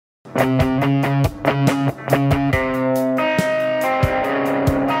And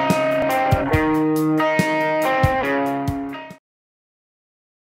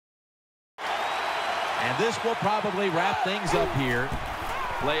this will probably wrap things up here.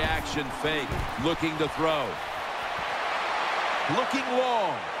 Play action fake, looking to throw. Looking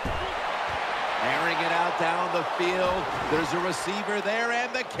long. Airing it out down the field. There's a receiver there,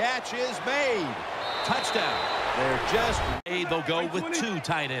 and the catch is made. Touchdown. They're just made. They'll go with two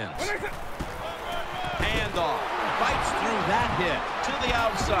tight ends. Handoff. Fights through that hit. To the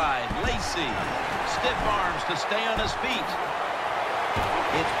outside. Lacy. Stiff arms to stay on his feet.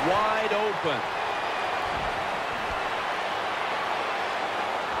 It's wide open.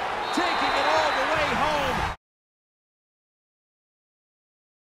 Taking it all the way home.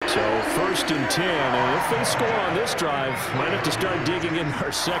 So 1st and 10, and if they score on this drive, might have to start digging in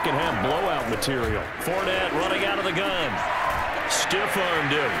our second half blowout material. Fournette running out of the gun.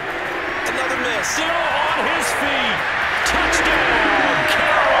 Stiff-armed him. Another miss. Still on his feet. Touchdown,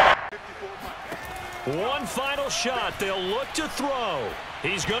 Carroll. One final shot. They'll look to throw.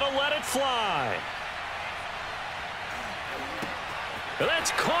 He's going to let it fly.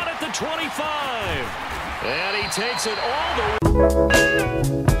 That's caught at the 25. And he takes it all the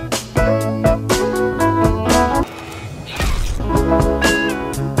way.